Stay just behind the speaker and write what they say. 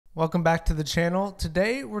Welcome back to the channel.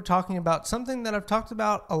 Today we're talking about something that I've talked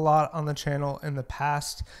about a lot on the channel in the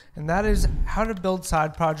past, and that is how to build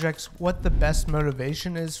side projects, what the best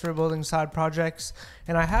motivation is for building side projects.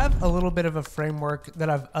 And I have a little bit of a framework that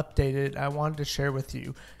I've updated I wanted to share with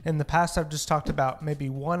you. In the past I've just talked about maybe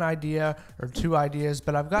one idea or two ideas,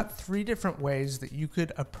 but I've got three different ways that you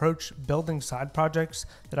could approach building side projects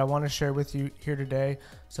that I want to share with you here today.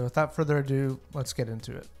 So without further ado, let's get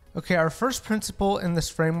into it. Okay, our first principle in this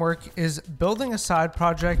framework is building a side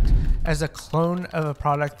project as a clone of a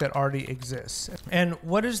product that already exists. And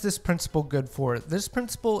what is this principle good for? This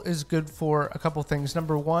principle is good for a couple things.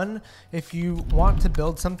 Number one, if you want to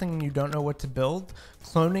build something and you don't know what to build,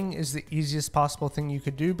 cloning is the easiest possible thing you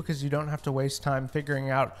could do because you don't have to waste time figuring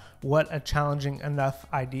out what a challenging enough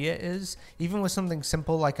idea is. Even with something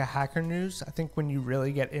simple like a Hacker News, I think when you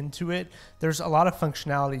really get into it, there's a lot of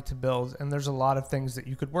functionality to build and there's a lot of things that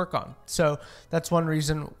you could work on. So that's one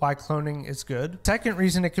reason why cloning is good. Second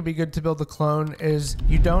reason it could be good to build a clone is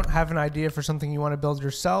you don't have an idea for something you want to build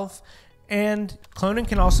yourself. And cloning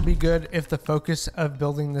can also be good if the focus of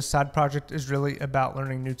building this side project is really about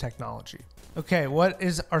learning new technology. Okay, what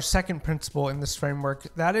is our second principle in this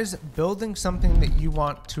framework? That is building something that you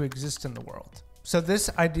want to exist in the world. So this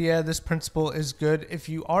idea, this principle is good if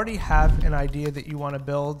you already have an idea that you want to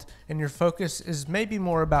build and your focus is maybe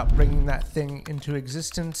more about bringing that thing into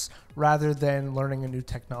existence rather than learning a new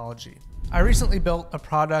technology. I recently built a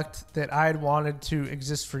product that I had wanted to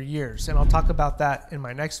exist for years, and I'll talk about that in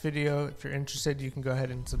my next video. If you're interested, you can go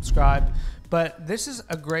ahead and subscribe. But this is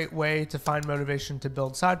a great way to find motivation to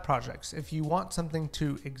build side projects. If you want something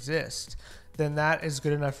to exist, then that is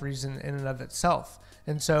good enough reason in and of itself.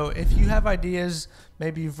 And so if you have ideas,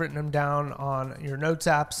 maybe you've written them down on your notes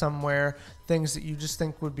app somewhere, things that you just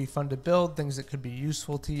think would be fun to build, things that could be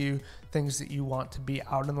useful to you, things that you want to be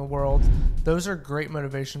out in the world, those are great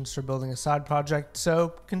motivations for building a side project.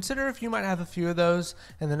 So consider if you might have a few of those,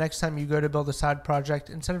 and the next time you go to build a side project,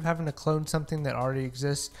 instead of having to clone something that already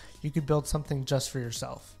exists, you could build something just for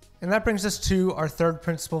yourself. And that brings us to our third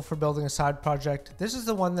principle for building a side project. This is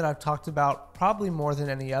the one that I've talked about probably more than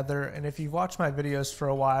any other. And if you've watched my videos for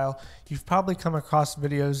a while, you've probably come across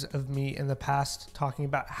videos of me in the past talking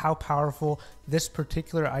about how powerful this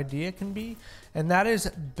particular idea can be. And that is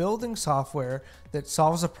building software that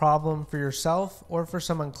solves a problem for yourself or for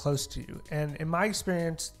someone close to you. And in my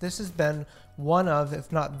experience, this has been one of,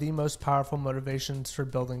 if not the most powerful motivations for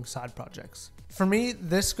building side projects. For me,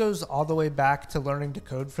 this goes all the way back to learning to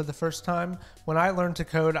code for the first time. When I learned to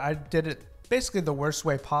code, I did it basically the worst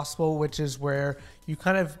way possible, which is where you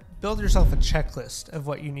kind of build yourself a checklist of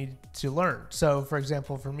what you need to learn. So for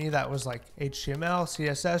example, for me, that was like HTML,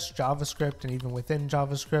 CSS, JavaScript, and even within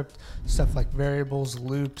JavaScript, stuff like variables,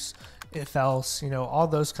 loops, if else, all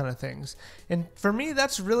those kind of things. And for me,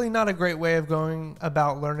 that's really not a great way of going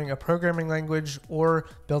about learning a programming language or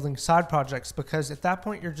building side projects, because at that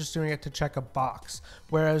point you're just doing it to check a box.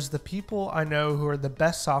 Whereas the people I know who are the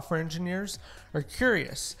best software engineers are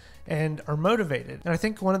curious and are motivated. And I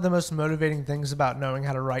think one of the most motivating things about knowing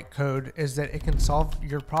how to write code is that it can solve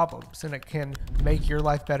your problems and it can make your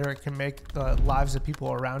life better. It can make the lives of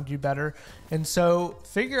people around you better. And so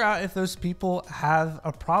figure out if those people have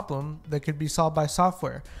a problem that could be solved by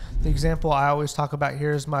software. The example I always talk about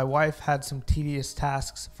here is my wife had some tedious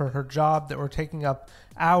tasks for her job that were taking up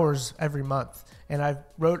hours every month. And I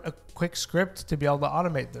wrote a quick script to be able to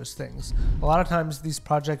automate those things. A lot of times these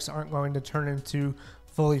projects aren't going to turn into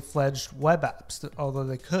fully fledged web apps, although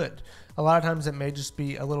they could. A lot of times it may just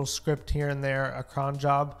be a little script here and there, a cron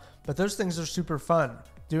job, but those things are super fun.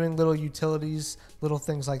 Doing little utilities, little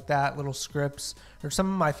things like that, little scripts are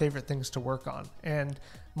some of my favorite things to work on. And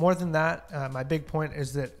more than that, my big point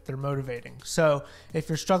is that they're motivating. So if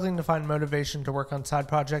you're struggling to find motivation to work on side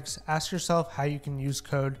projects, ask yourself how you can use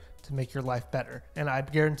code to make your life better. And I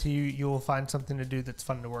guarantee you will find something to do that's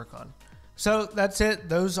fun to work on. So that's it.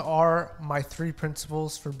 Those are my three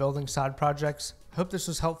principles for building side projects. Hope this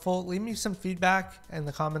was helpful. Leave me some feedback in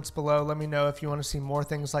the comments below. Let me know if you want to see more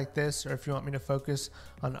things like this or if you want me to focus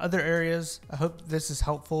on other areas. I hope this is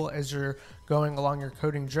helpful as you're going along your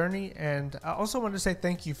coding journey. And I also want to say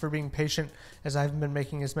thank you for being patient, as I haven't been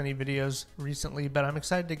making as many videos recently, but I'm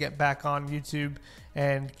excited to get back on YouTube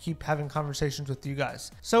and keep having conversations with you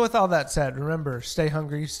guys. So with all that said, remember, stay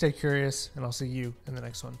hungry, stay curious, and I'll see you in the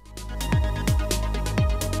next one.